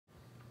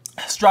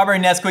Strawberry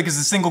Nesquik is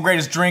the single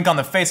greatest drink on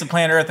the face of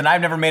planet Earth, and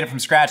I've never made it from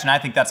scratch, and I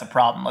think that's a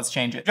problem. Let's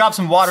change it. Drop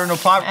some water into a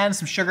pot, add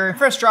some sugar.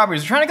 Fresh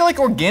strawberries. We're trying to go like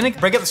organic.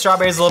 Break up the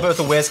strawberries a little bit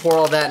with a whisk. Pour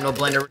all that into a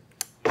blender.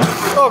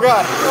 Oh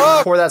God.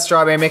 Oh. Pour that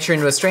strawberry mixture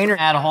into a strainer.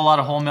 Add a whole lot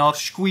of whole milk.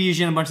 Squeeze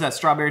in a bunch of that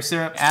strawberry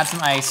syrup. Add some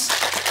ice.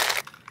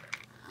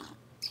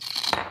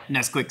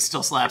 Nesquik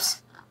still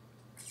slaps.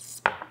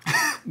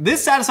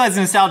 This satisfies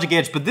the nostalgic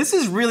itch, but this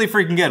is really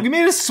freaking good. We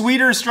made a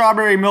sweeter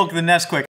strawberry milk than Nesquik.